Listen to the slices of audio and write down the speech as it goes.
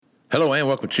Hello and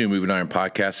welcome to Moving Iron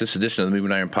Podcast. This edition of the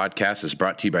Moving Iron Podcast is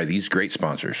brought to you by these great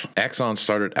sponsors. Axon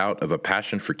started out of a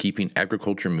passion for keeping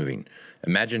agriculture moving.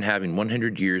 Imagine having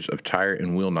 100 years of tire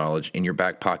and wheel knowledge in your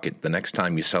back pocket the next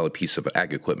time you sell a piece of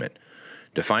ag equipment.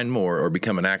 To find more or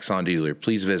become an Axon dealer,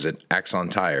 please visit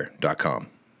axontire.com.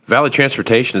 Valley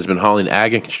Transportation has been hauling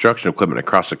ag and construction equipment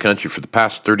across the country for the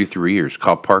past 33 years.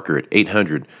 Call Parker at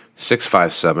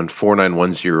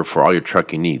 800-657-4910 for all your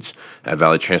trucking needs. At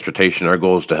Valley Transportation, our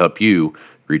goal is to help you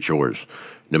reach yours.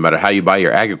 No matter how you buy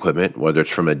your ag equipment, whether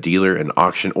it's from a dealer, an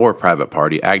auction, or a private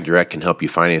party, AgDirect can help you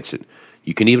finance it.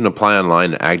 You can even apply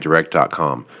online at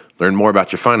agdirect.com. Learn more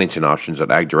about your financing options at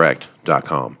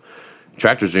agdirect.com.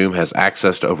 TractorZoom has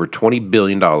access to over $20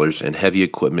 billion in heavy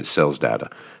equipment sales data.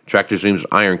 TractorZoom's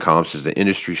Iron Comps is the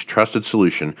industry's trusted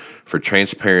solution for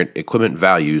transparent equipment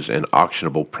values and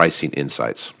auctionable pricing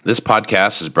insights. This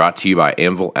podcast is brought to you by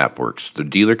Anvil AppWorks. The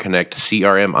Dealer Connect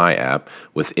CRMI app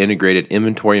with integrated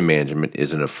inventory management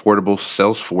is an affordable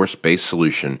Salesforce-based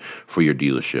solution for your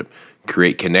dealership.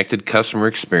 Create connected customer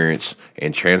experience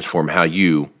and transform how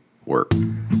you work.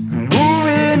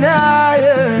 Moving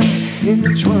higher in the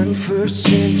 21st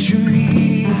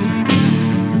century.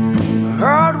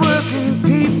 Hard-working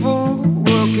people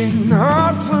working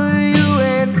hard for you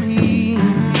and me.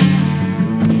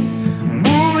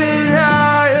 Moving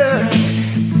higher,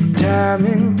 time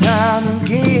and time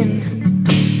again.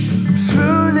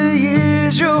 Through the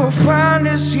years you'll find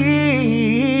us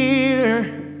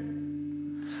here.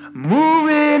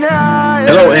 Moving higher.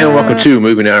 Hello and welcome to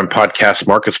Moving Iron Podcast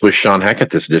Markets with Shawn Hacket.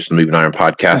 This edition of Moving Iron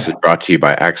Podcast is brought to you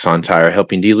by Axon Tire,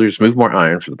 helping dealers move more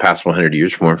iron for the past 100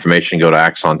 years. For more information, go to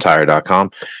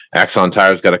axontire.com. Axon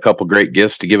Tire's got a couple great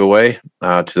gifts to give away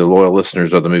to the loyal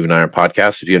listeners of the Moving Iron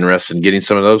Podcast. If you're interested in getting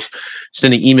some of those,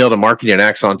 send an email to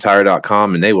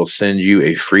marketing@axontire.com and they will send you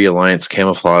a free Alliance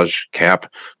camouflage cap.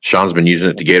 Shawn's been using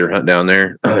it to gator hunt down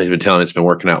there. He's been telling me it's been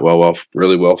working out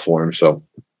really well for him.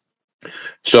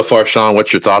 So far, Shawn,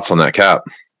 what's your thoughts on that cap?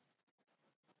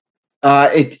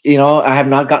 I have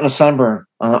not gotten a sunburn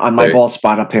on my bald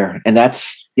spot up here, and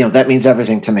that means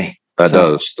everything to me. That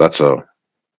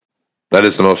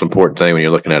is the most important thing when you're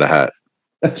looking at a hat.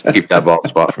 Keep that bald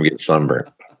spot from getting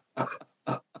sunburned,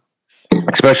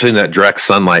 especially in that direct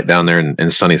sunlight down there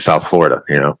in sunny South Florida.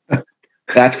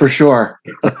 That's for sure.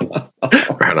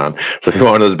 Right on. So if you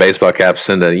want one of those baseball caps,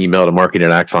 send an email to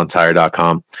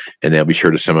marketing@axontire.com and they'll be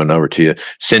sure to send one over to you.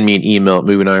 Send me an email at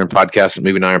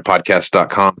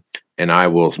movingironpodcast@movingironpodcast.com and I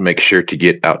will make sure to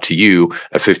get out to you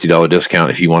a $50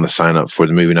 discount if you want to sign up for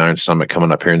the Moving Iron Summit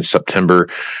coming up here in September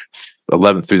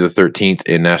 11th through the 13th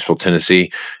in Nashville, Tennessee.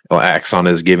 Axon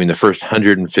is giving the first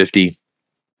 150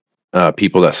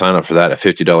 people that sign up for that a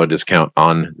 $50 discount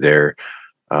on their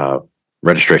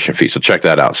registration fee. So check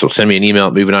that out. So send me an email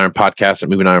at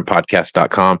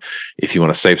movingironpodcast@movingironpodcast.com if you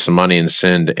want to save some money, and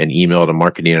send an email to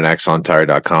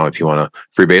marketing@axontire.com if you want a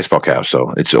free baseball cap.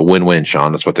 So it's a win-win,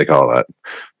 Shawn. That's what they call that.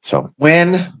 So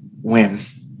Win-win.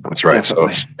 That's right.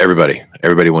 Definitely. So everybody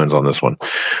wins on this one.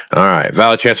 All right.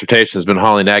 Valley Transportation has been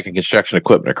hauling ag and construction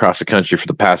equipment across the country for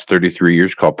the past 33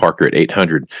 years. Call Parker at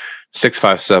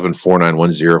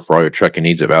 800-657-4910 for all your trucking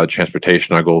needs at Valley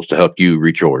Transportation. Our goal is to help you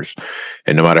reach yours.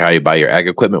 And no matter how you buy your ag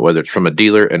equipment, whether it's from a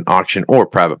dealer, an auction, or a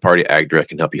private party, AgDirect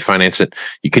can help you finance it.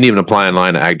 You can even apply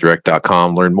online at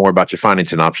agdirect.com. Learn more about your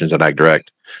financing options at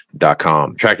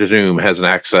agdirect.com. TractorZoom has an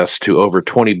access to over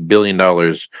 $20 billion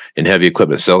in heavy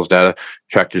equipment sales data.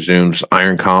 TractorZoom's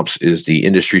Iron Comps is the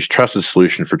industry's trusted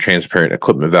solution for transparent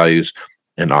equipment values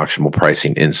and auctionable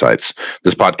pricing insights.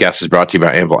 This podcast is brought to you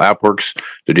by Anvil AppWorks.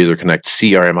 The Dealer Connect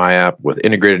CRMI app with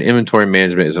integrated inventory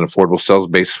management is an affordable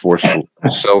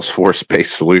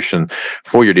Salesforce-based solution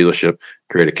for your dealership.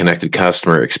 Create a connected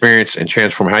customer experience and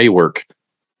transform how you work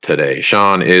today.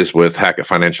 Shawn is with Hacket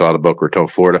Financial out of Boca Raton,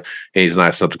 Florida. And he's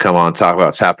nice enough to come on and talk about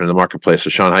what's happening in the marketplace. So,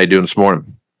 Shawn, how you doing this morning?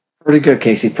 Pretty good,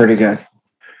 Casey. Pretty good.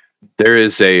 There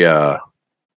is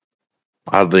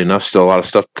oddly enough, still a lot of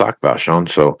stuff to talk about, Shawn.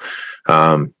 So,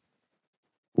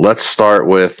 let's start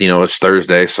with, it's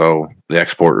Thursday, so the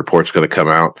export report's going to come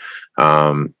out.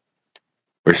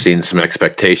 We're seeing some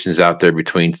expectations out there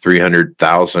between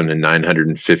 300,000 and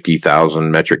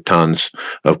 950,000 metric tons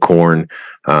of corn.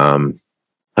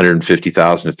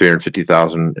 150,000 to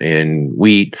 350,000 in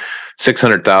wheat,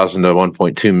 600,000 to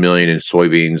 1.2 million in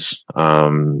soybeans,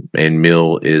 and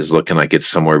meal is looking like it's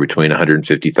somewhere between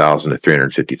 150,000 to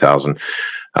 350,000.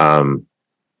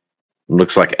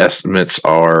 Looks like estimates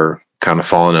are kind of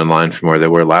falling in line from where they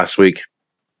were last week.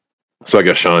 So I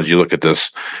guess, Shawn, as you look at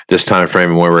this time frame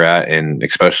and where we're at, and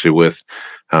especially with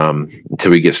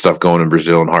until we get stuff going in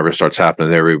Brazil and harvest starts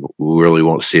happening there, we really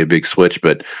won't see a big switch.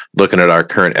 But looking at our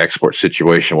current export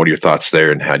situation, what are your thoughts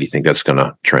there, and how do you think that's going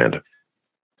to trend?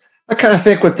 I kind of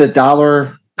think with the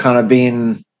dollar kind of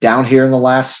being down here in the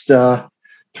last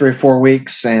 3 or 4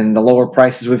 weeks and the lower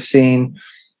prices we've seen,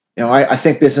 I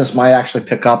think business might actually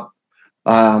pick up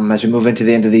as we move into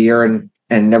the end of the year and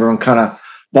everyone kind of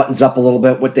buttons up a little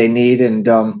bit what they need. And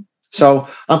so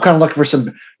I'm kind of looking for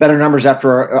some better numbers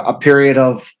after a period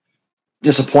of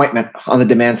disappointment on the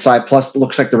demand side. Plus, it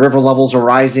looks like the river levels are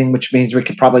rising, which means we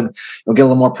could probably get a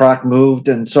little more product moved.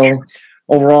 And so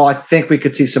overall, I think we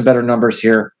could see some better numbers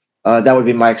here. That would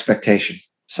be my expectation.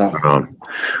 So, all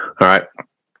right.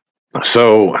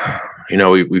 So,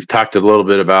 we've talked a little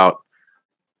bit about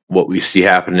what we see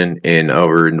happening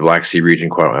over in the Black Sea region.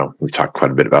 Quite well, we've talked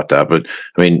quite a bit about that. But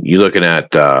I mean, you're looking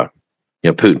at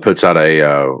Putin puts out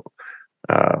a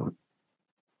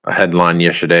headline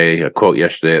yesterday, a quote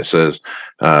yesterday. It says,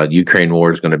 "Ukraine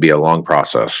war is going to be a long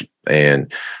process,"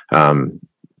 and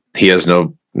he has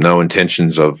no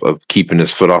intentions of keeping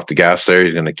his foot off the gas there.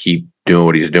 He's going to keep doing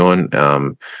what he's doing.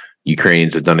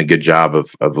 Ukrainians have done a good job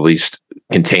of at least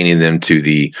containing them to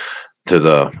the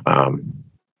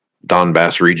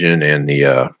Donbass region and the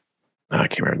I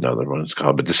can't remember another one it's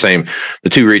called, but the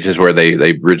two regions where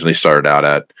they originally started out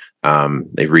at.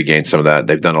 They've regained some of that.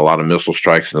 They've done a lot of missile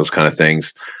strikes and those kind of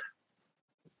things.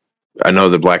 I know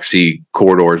the Black Sea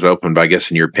corridor is open, but I guess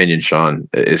in your opinion, Shawn,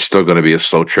 it's still going to be a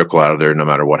slow trickle out of there no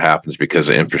matter what happens because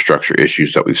of infrastructure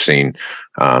issues that we've seen,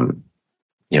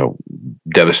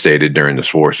 devastated during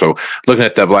this war. So looking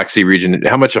at that Black Sea region,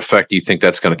 how much effect do you think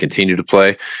that's going to continue to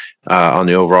play on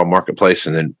the overall marketplace?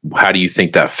 And then how do you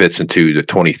think that fits into the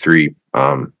 23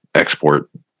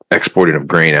 exporting of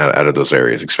grain out of those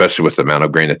areas, especially with the amount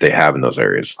of grain that they have in those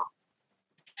areas?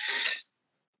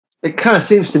 It kind of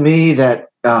seems to me that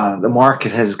the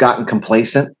market has gotten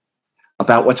complacent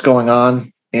about what's going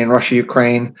on in Russia,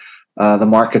 Ukraine. The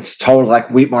market's totally, like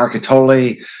wheat market,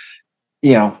 totally,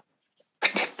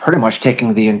 pretty much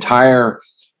taking the entire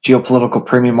geopolitical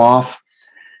premium off.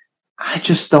 I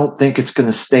just don't think it's going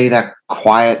to stay that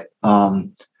quiet.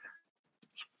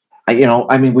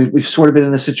 We've sort of been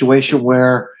in a situation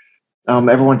where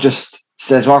everyone just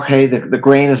says, okay, the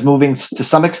grain is moving to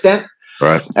some extent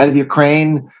right out of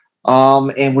Ukraine.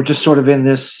 And we're just sort of in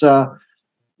this,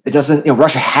 it doesn't,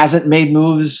 Russia hasn't made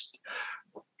moves.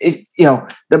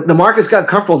 The market's gotten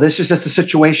comfortable. This is just a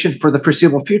situation for the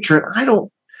foreseeable future.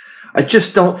 I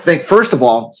just don't think, first of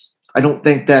all, I don't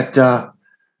think that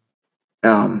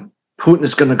Putin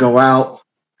is going to go out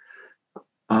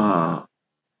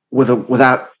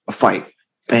without a fight.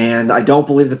 And I don't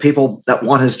believe the people that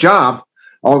want his job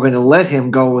are going to let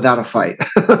him go without a fight.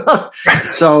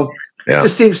 So It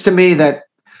just seems to me that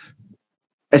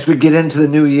as we get into the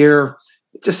new year,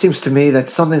 it just seems to me that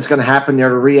something's going to happen there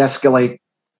to re-escalate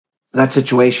that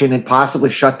situation and possibly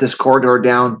shut this corridor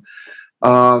down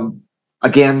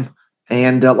again.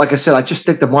 And like I said, I just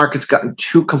think the market's gotten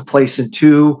too complacent,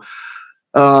 too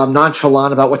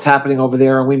nonchalant about what's happening over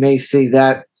there. And we may see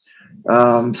that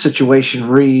situation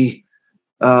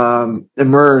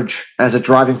emerge as a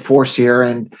driving force here.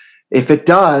 And if it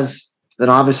does, then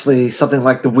obviously something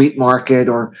like the wheat market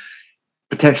or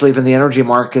potentially even the energy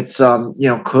markets,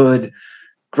 could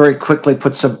very quickly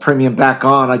put some premium back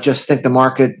on. I just think the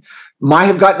market might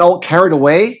have gotten all carried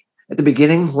away at the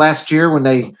beginning last year when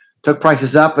they took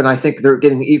prices up, and I think they're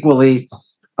getting equally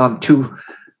too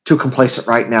complacent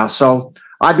right now. So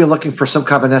I'd be looking for some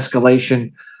kind of an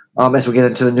escalation as we get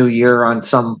into the new year on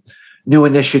some new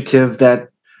initiative that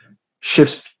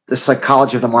shifts the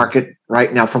psychology of the market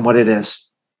right now from what it is.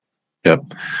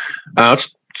 Yep.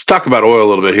 Let's talk about oil a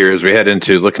little bit here as we head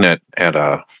into looking at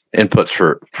inputs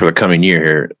for the coming year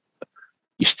here.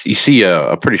 You see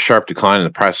a pretty sharp decline in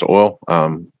the price of oil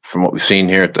from what we've seen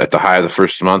here at the high of the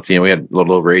first of the month. We had a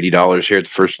little over $80 here at the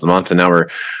first of the month, and now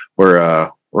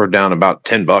we're down about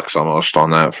 $10 almost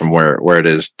on that from where it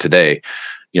is today.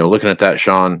 Looking at that,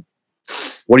 Shawn,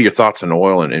 what are your thoughts on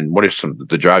oil, and what are some of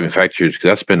the driving factors? Because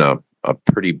that's been a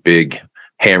pretty big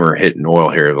hammer hitting oil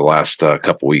here the last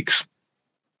couple weeks.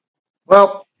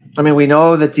 Well, we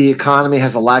know that the economy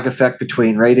has a lag effect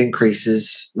between rate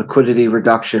increases, liquidity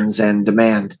reductions, and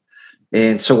demand.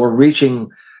 And so we're reaching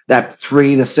that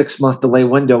 3 to 6 month delay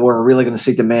window where we're really going to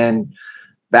see demand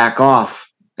back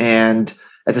off. And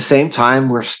at the same time,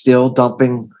 we're still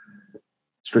dumping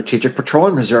strategic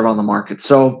petroleum reserve on the market.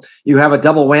 So you have a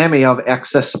double whammy of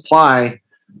excess supply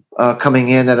coming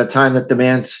in at a time that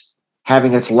demand's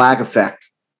having its lag effect.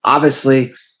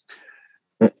 Obviously,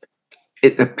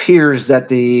 it appears that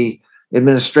the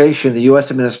administration, the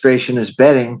U.S. administration, is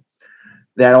betting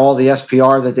that all the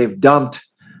SPR that they've dumped,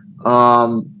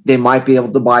 they might be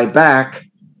able to buy back,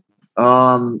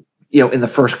 in the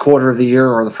first quarter of the year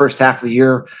or the first half of the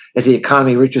year as the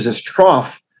economy reaches its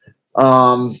trough.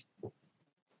 And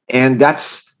that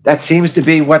seems to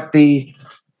be what the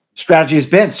strategy has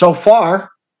been so far.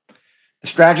 The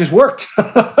strategy's worked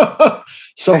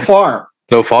so far.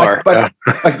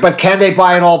 But can they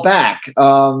buy it all back,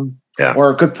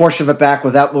 or a good portion of it back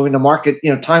without moving the market?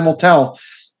 Time will tell.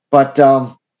 But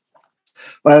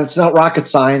it's not rocket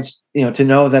science, to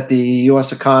know that the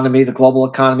U.S. economy, the global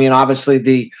economy, and obviously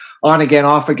the on again,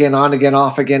 off again, on again,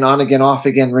 off again, on again, off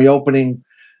again reopening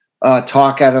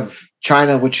talk out of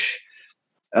China, which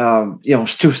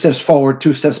is 2 steps forward,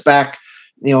 2 steps back.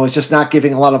 Is just not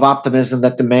giving a lot of optimism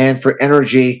that demand for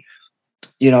energy,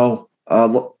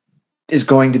 is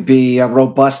going to be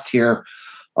robust here.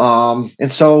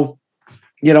 And so,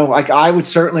 I would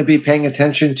certainly be paying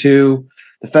attention to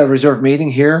the Federal Reserve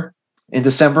meeting here in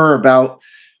December about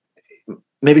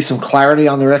maybe some clarity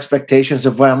on their expectations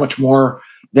of how much more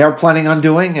they're planning on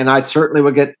doing. And I'd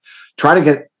certainly try to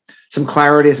get some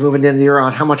clarity as moving into the year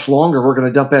on how much longer we're going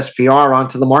to dump SPR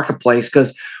onto the marketplace.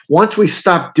 Because once we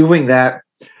stop doing that,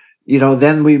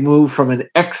 then we move from an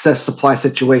excess supply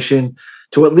situation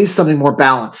to at least something more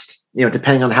balanced,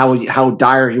 depending on how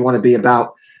dire you want to be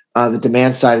about the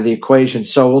demand side of the equation.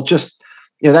 So we'll just,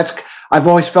 I've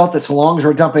always felt that so long as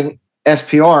we're dumping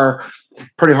SPR, it's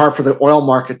pretty hard for the oil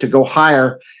market to go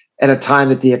higher at a time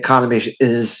that the economy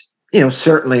is,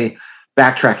 certainly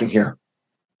backtracking here.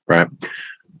 Right.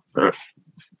 But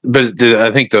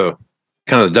I think the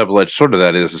kind of the double-edged sword of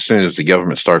that is, as soon as the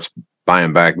government starts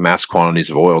buying back mass quantities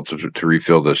of oil to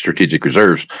refill the strategic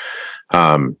reserves,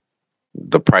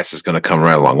 the price is going to come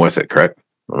right along with it, correct?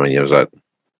 Is that?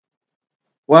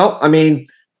 Well,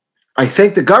 I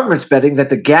think the government's betting that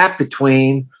the gap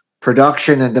between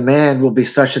production and demand will be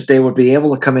such that they would be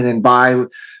able to come in and buy,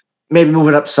 maybe move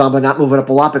it up some, but not move it up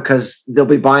a lot, because they'll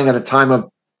be buying at a time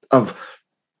of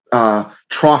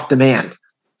trough demand.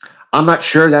 I'm not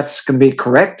sure that's going to be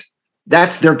correct.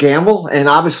 That's their gamble. And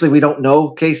obviously we don't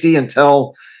know, Casey,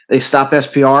 until they stop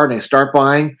SPR and they start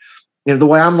buying. The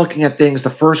way I'm looking at things, the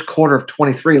first quarter of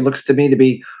 23 looks to me to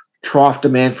be trough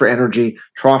demand for energy,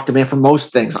 trough demand for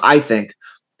most things, I think.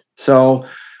 So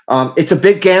it's a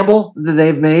big gamble that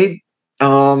they've made.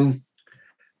 But,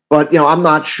 I'm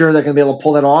not sure they're going to be able to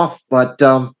pull that off. But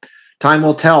time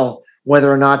will tell whether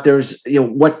or not there's,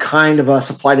 what kind of a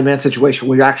supply demand situation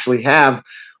we actually have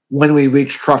when we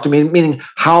reach trough demand, meaning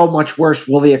how much worse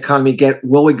will the economy get?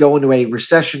 Will we go into a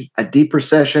recession, a deep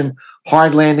recession,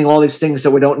 hard landing, all these things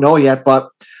that we don't know yet? But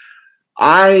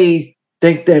I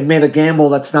think they've made a gamble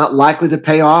that's not likely to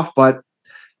pay off, but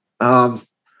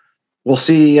we'll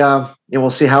see. We'll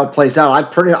see how it plays out.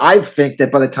 I think that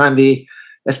by the time the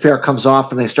SPR comes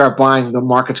off and they start buying, the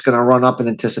market's going to run up in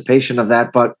anticipation of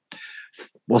that, but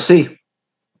we'll see.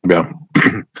 Yeah.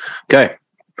 Okay.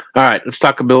 All right. Let's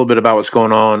talk a little bit about what's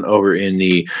going on over in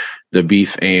the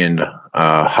beef and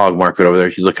hog market over there.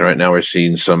 If you're looking right now, we're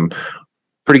seeing some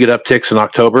pretty good upticks in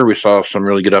October. We saw some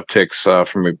really good upticks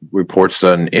from reports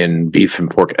done in beef and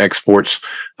pork exports.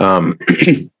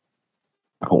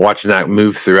 Watching that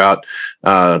move throughout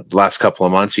the last couple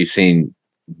of months, you've seen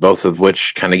both of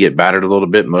which kind of get battered a little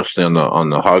bit, mostly on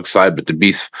the hog side, but the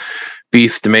beef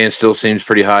demand still seems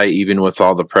pretty high, even with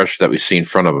all the pressure that we see in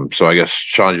front of them. So I guess,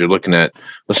 Shawn, you're looking at,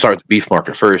 let's start with the beef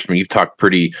market first. You've talked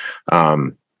pretty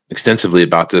extensively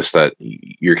about this, that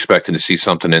you're expecting to see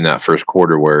something in that first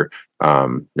quarter where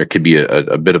there could be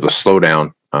a bit of a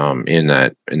slowdown in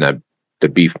the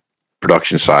beef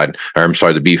production side, or I'm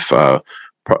sorry, the beef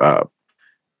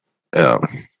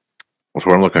what's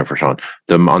what I'm looking for, Shawn?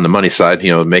 On the money side,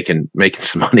 making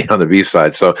some money on the beef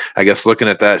side. So I guess looking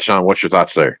at that, Shawn, what's your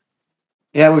thoughts there?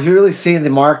 Yeah, we've really seen the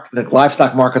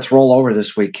livestock markets roll over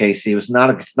this week, Casey. It's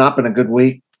not been a good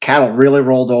week. Cattle really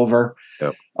rolled over.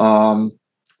 Yep.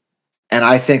 And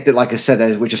I think that, like I said,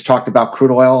 as we just talked about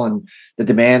crude oil and the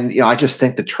demand, I just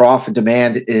think the trough of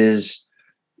demand is,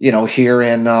 here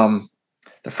in the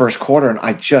first quarter. And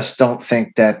I just don't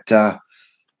think that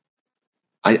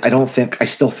I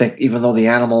still think, even though the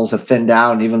animals have thinned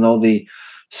out and even though the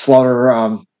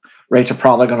slaughter rates are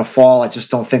probably going to fall, I just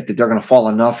don't think that they're going to fall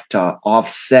enough to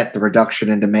offset the reduction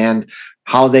in demand.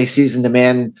 Holiday season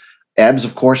demand ebbs,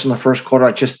 of course, in the first quarter.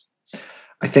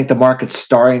 I think the market's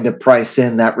starting to price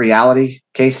in that reality,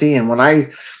 Casey. And when I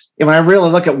really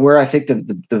look at where I think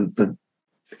the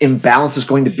imbalance is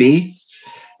going to be,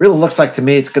 it really looks like to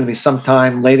me it's going to be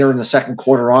sometime later in the second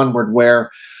quarter onward,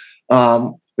 where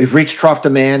we've reached trough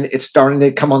demand. It's starting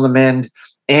to come on the mend,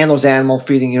 and those animal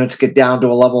feeding units get down to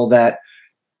a level that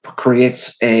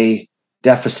creates a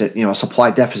deficit, a supply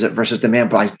deficit versus demand.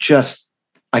 But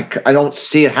I don't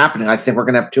see it happening. I think we're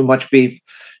going to have too much beef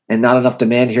and not enough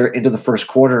demand here into the first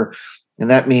quarter. And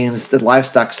that means the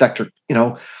livestock sector,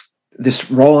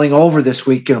 this rolling over this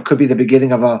week, could be the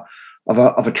beginning of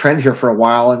a trend here for a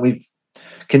while. And we've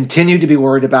continued to be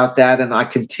worried about that. And I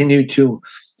continue to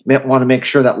want to make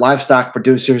sure that livestock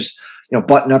producers,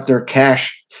 button up their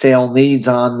cash sale needs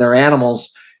on their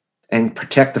animals and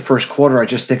protect the first quarter. I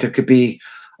just think it could be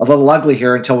a little ugly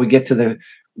here until we get to the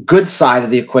good side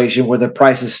of the equation where the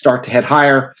prices start to head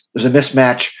higher. There's a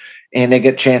mismatch and they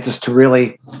get chances to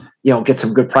really, get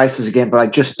some good prices again. But I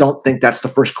just don't think that's the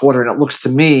first quarter. And it looks to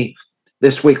me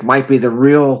this week might be the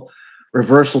real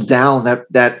reversal down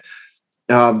that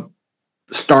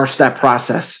starts that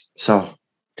process. So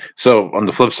on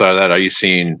the flip side of that, are you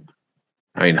seeing,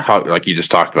 like you just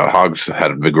talked about, hogs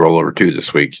had a big rollover too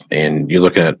this week, and you're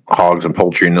looking at hogs and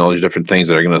poultry and all these different things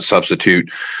that are going to substitute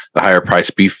the higher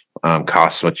priced beef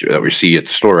costs that we see at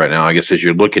the store right now. I guess as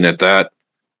you're looking at that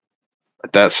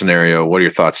scenario, what are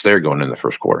your thoughts there going in the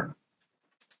first quarter?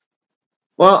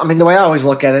 Well, the way I always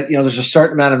look at it, there's a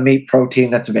certain amount of meat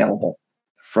protein that's available,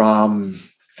 from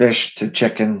fish to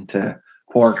chicken to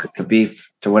pork to beef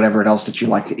to whatever else that you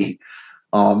like to eat.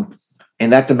 And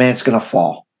that demand's going to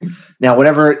fall. Now,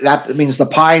 whatever that means, the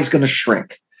pie is going to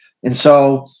shrink. And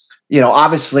so,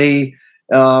 obviously,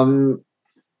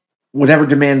 whatever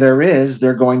demand there is,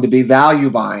 they're going to be value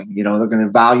buying. They're going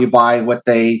to value buy what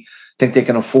they think they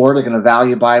can afford. They're going to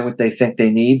value buy what they think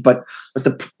they need. But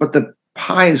the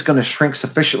pie is going to shrink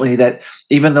sufficiently that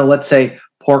even though, let's say,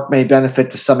 pork may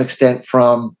benefit to some extent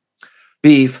from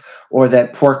beef, or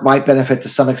that pork might benefit to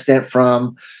some extent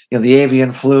from, the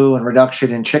avian flu and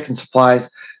reduction in chicken supplies,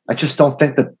 I just don't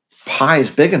think the pie is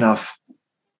big enough,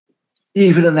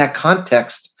 even in that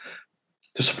context,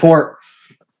 to support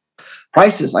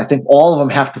prices. I think all of them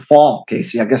have to fall,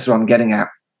 Casey. I guess is what I'm getting at.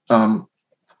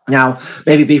 Now,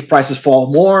 maybe beef prices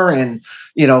fall more and,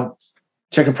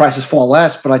 chicken prices fall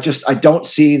less, but I don't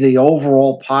see the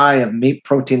overall pie of meat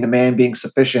protein demand being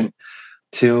sufficient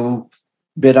to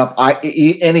bid up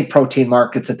any protein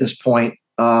markets at this point.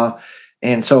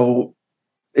 And so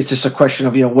it's just a question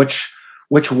of,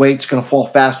 which weight's going to fall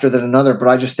faster than another. But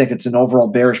I just think it's an overall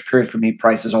bearish period for meat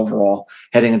prices overall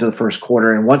heading into the first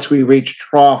quarter. And once we reach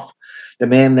trough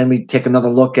demand, then we take another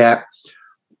look at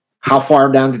how far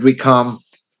down did we come,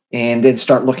 and then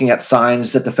start looking at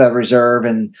signs that the Federal Reserve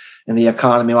and the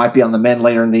economy might be on the mend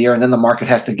later in the year. And then the market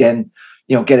has to again,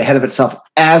 get ahead of itself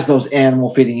as those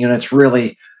animal feeding units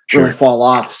really fall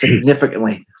off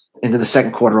significantly into the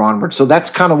second quarter onward. So that's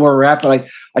kind of where we're at. But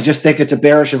I just think it's a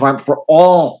bearish environment for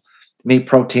all meat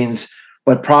proteins,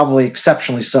 but probably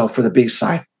exceptionally so for the beef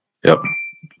side. Yep.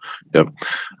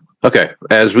 Okay.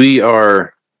 As we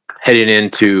are heading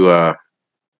into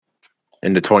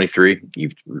 23,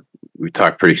 we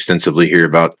talked pretty extensively here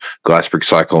about Glassberg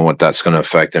cycle and what that's going to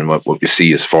affect, and what we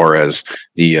see as far as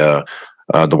the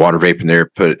water vapor there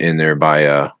put in there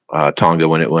by Tonga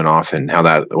when it went off, and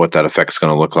what that effect is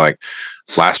going to look like.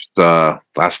 Last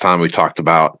time we talked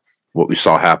about what we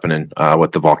saw happening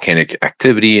with the volcanic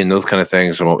activity and those kind of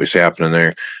things, and what we see happening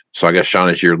there. So I guess, Shawn,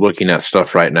 as you're looking at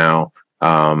stuff right now,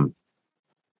 I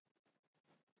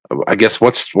guess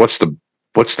what's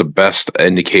the best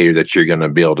indicator that you're going to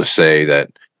be able to say that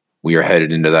we are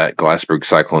headed into that Glassberg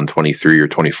cycle in 23 or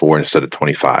 24 instead of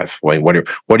 25?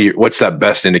 What's that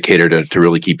best indicator to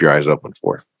really keep your eyes open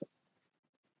for?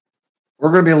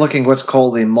 We're going to be looking at what's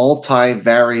called the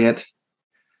multivariate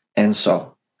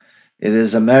ENSO. It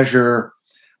is a measure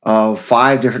of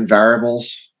 5 different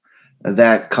variables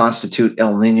that constitute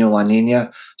El Nino, La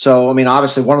Nina. So,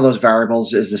 obviously one of those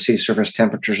variables is the sea surface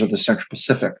temperatures of the Central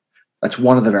Pacific. That's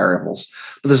one of the variables.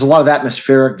 But there's a lot of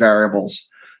atmospheric variables.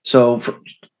 So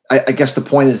I guess the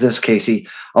point is this, Casey.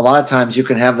 A lot of times you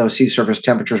can have those sea surface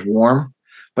temperatures warm,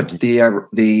 but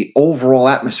the overall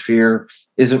atmosphere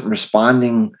isn't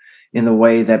responding in the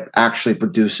way that actually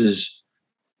produces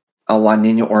a La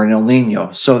Nina or an El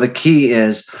Nino. So the key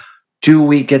is, do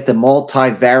we get the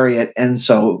multivariate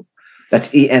ENSO, that's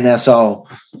ENSO,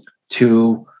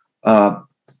 to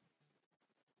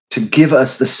give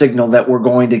us the signal that we're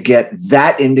going to get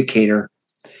that indicator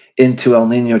into El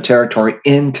Nino territory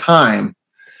in time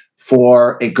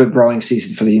for a good growing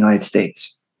season for the United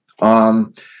States.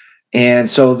 And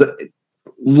so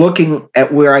looking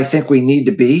at where I think we need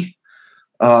to be,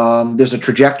 there's a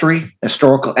trajectory,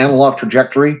 historical analog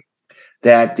trajectory,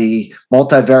 that the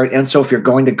multivariate ENSO, if you're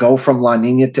going to go from La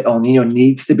Nina to El Nino,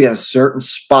 needs to be at a certain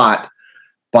spot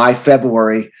by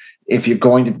February if you're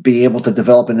going to be able to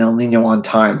develop an El Nino on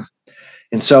time.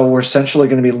 And so we're essentially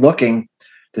going to be looking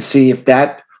to see if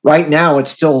that right now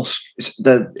it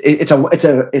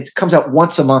comes out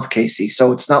once a month, Casey.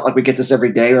 So it's not like we get this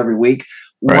every day or every week,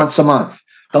 once a month.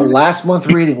 The last month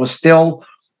reading was still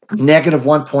negative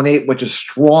 1.8, which is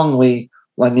strongly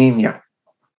La Nina.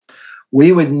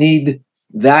 We would need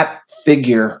that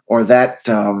figure or that,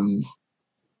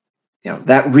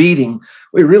 that reading.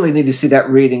 We really need to see that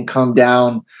reading come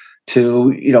down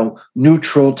to,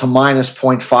 neutral to minus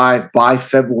 0.5 by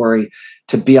February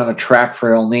to be on a track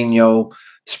for El Nino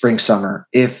spring, summer.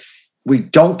 If we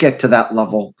don't get to that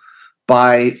level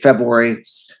by February,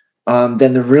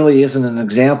 then there really isn't an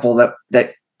example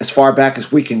that as far back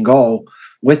as we can go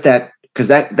with that, because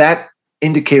that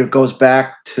indicator goes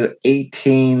back to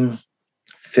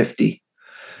 1850.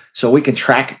 So we can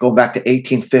track it going back to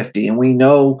 1850, and we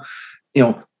know,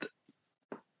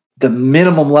 the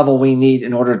minimum level we need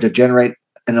in order to generate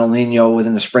an El Nino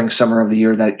within the spring, summer of the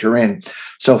year that you're in.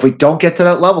 So if we don't get to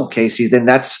that level, Casey, then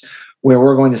that's where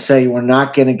we're going to say we're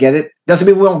not going to get it. Doesn't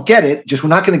mean we won't get it, just we're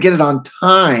not going to get it on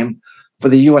time for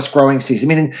the U.S. growing season.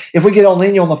 Meaning, if we get El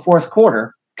Nino in the fourth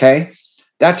quarter, okay,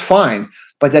 that's fine,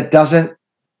 but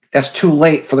that's too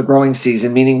late for the growing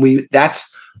season, meaning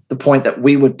that's the point that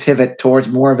we would pivot towards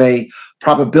more of a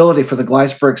probability for the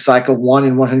Gleisberg cycle 1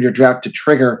 in 100 drought to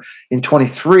trigger in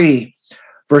 23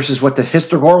 versus what the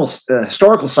historical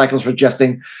cycle is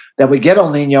suggesting, that we get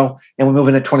El Nino and we move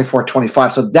into 24,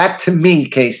 25. So that, to me,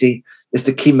 Casey, is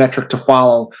the key metric to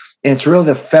follow. And it's really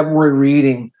the February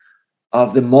reading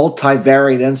of the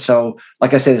multivariate. And so,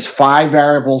 like I said, there's 5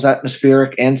 variables,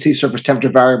 atmospheric and sea surface temperature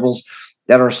variables,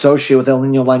 that are associated with El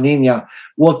Nino, La Nina.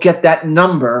 We'll get that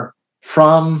number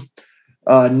from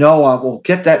NOAA. We'll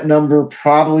get that number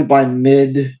probably by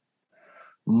mid-March,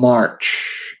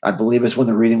 I believe, is when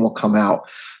the reading will come out.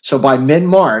 So by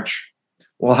mid-March,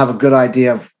 we'll have a good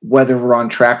idea of whether we're on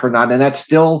track or not. And that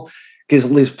still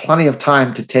leaves plenty of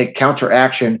time to take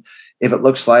counteraction if it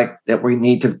looks like that we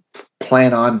need to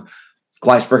plan on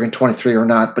Gleisberg in 23 or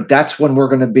not. But that's when we're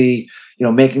going to be,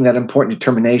 making that important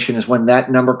determination, is when that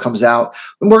number comes out.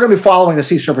 And we're going to be following the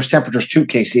sea surface temperatures too,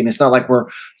 Casey. And it's not like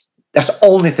that's the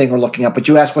only thing we're looking at. But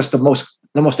you asked what's the most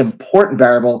important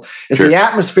variable is the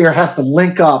atmosphere has to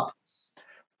link up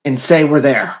and say we're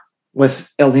there with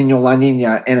El Nino, La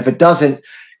Nina. And if it doesn't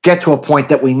get to a point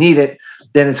that we need it,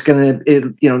 then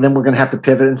then we're going to have to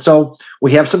pivot. And so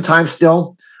we have some time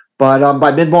still, but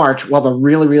by mid-March, we'll have a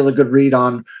really, really good read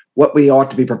on what we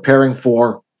ought to be preparing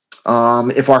for.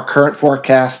 If our current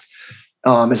forecast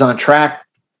is on track,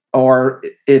 or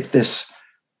if this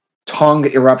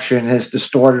tongue eruption has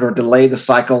distorted or delayed the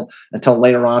cycle until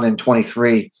later on in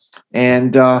 23.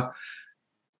 And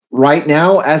right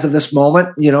now, as of this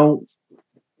moment,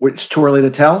 it's too early to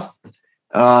tell.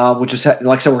 Which is, like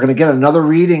I said, we're going to get another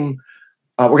reading.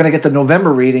 We're going to get the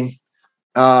November reading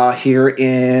here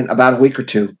in about a week or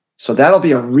two. So that'll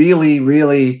be a really,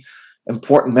 really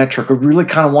important metric. We really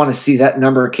kind of want to see that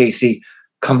number, Casey,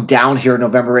 come down here in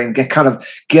November and get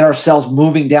ourselves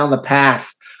moving down the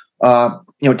path, to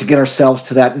get ourselves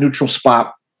to that neutral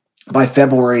spot by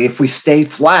February. If we stay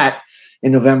flat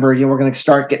in November, we're going to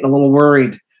start getting a little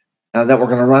worried that we're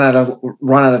going to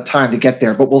run out of time to get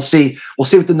there. But we'll see. We'll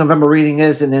see what the November reading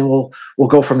is, and then we'll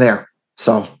go from there.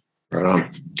 So, right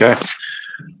on. Okay.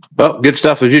 Well, good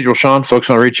stuff as usual, Shawn. Folks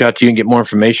want to reach out to you and get more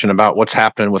information about what's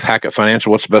happening with Hacket Financial.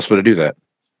 What's the best way to do that?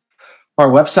 Our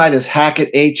website is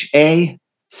Hacket, HACKETT,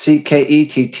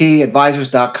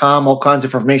 advisors.com. All kinds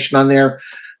of information on there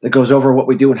that goes over what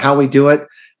we do and how we do it.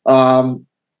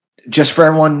 Just for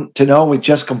everyone to know, we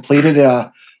just completed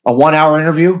a 1-hour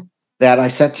interview that I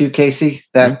sent to you, Casey,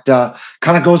 that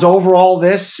kind of goes over all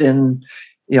this. And,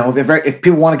 if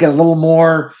people want to get a little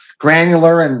more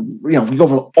granular and, we go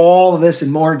over all of this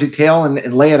in more detail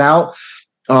and lay it out,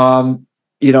 I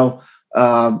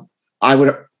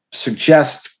would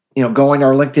suggest, going to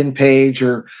our LinkedIn page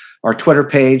or our Twitter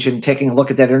page and taking a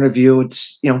look at that interview.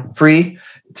 It's, free.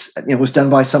 It was done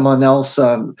by someone else,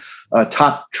 a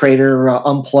top trader,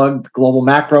 Unplugged Global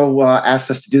Macro,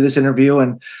 asked us to do this interview.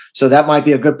 And so that might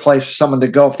be a good place for someone to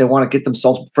go if they want to get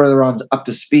themselves further on up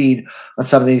to speed on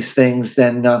some of these things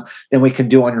than we can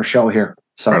do on your show here.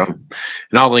 So, right on.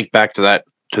 And I'll link back to that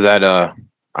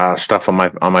stuff on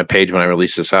my page when I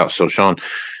release this out. So, Shawn,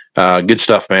 good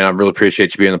stuff, man. I really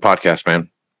appreciate you being on the podcast, man.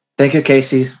 Thank you,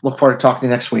 Casey. Look forward to talking to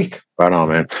you next week. Right on,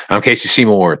 man. I'm Casey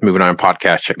Seymour with Moving Iron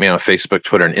Podcast. Check me out on Facebook,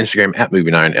 Twitter, and Instagram at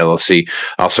Moving Iron LLC.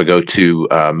 Also go to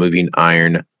Moving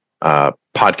Iron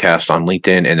podcast on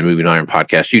LinkedIn and the Moving Iron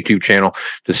Podcast YouTube channel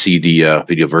to see the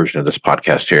video version of this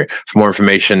podcast here. For more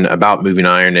information about Moving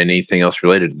Iron and anything else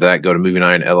related to that, go to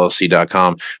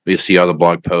movingironllc.com. You'll see all the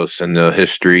blog posts and the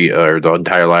history or the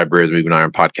entire library of the Moving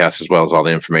Iron Podcast, as well as all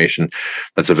the information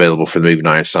that's available for the Moving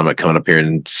Iron Summit coming up here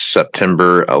in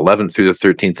September 11th through the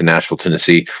 13th in Nashville,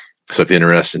 Tennessee. So if you're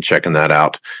interested in checking that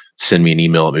out, send me an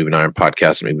email at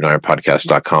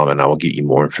movingironpodcast@movingironpodcast.com, and I will get you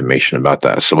more information about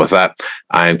that. So with that,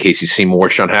 I am Casey Seymour,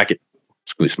 Shawn Hacket.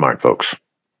 Squeeze smart, folks.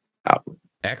 Out.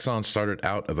 Axon started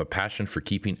out of a passion for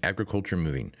keeping agriculture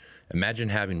moving. Imagine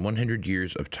having 100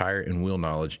 years of tire and wheel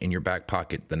knowledge in your back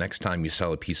pocket the next time you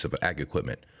sell a piece of ag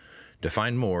equipment. To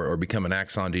find more or become an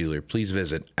Axon dealer, please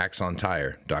visit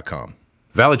axontire.com.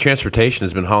 Valley Transportation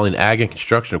has been hauling ag and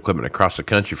construction equipment across the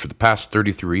country for the past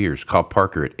 33 years. Call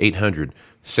Parker at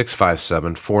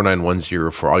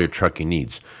 800-657-4910 for all your trucking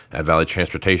needs. At Valley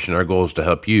Transportation, our goal is to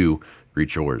help you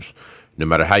reach yours. No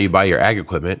matter how you buy your ag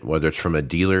equipment, whether it's from a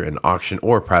dealer, an auction,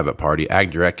 or a private party,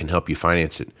 AgDirect can help you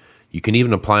finance it. You can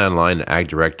even apply online at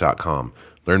agdirect.com.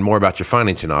 Learn more about your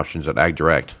financing options at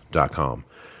agdirect.com.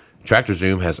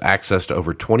 TractorZoom has access to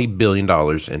over $20 billion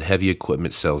in heavy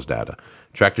equipment sales data.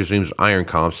 TractorZoom's Iron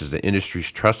Comps is the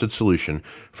industry's trusted solution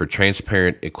for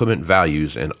transparent equipment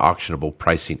values and auctionable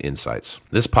pricing insights.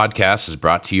 This podcast is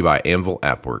brought to you by Anvil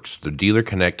AppWorks. The Dealer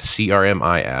Connect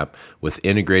CRMI app with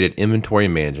integrated inventory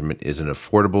management is an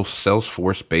affordable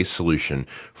Salesforce-based solution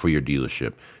for your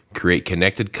dealership. Create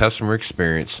connected customer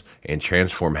experience and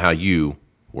transform how you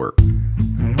work.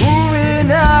 Moving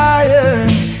higher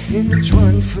in the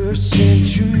 21st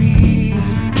century.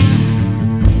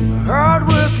 Hard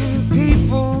work.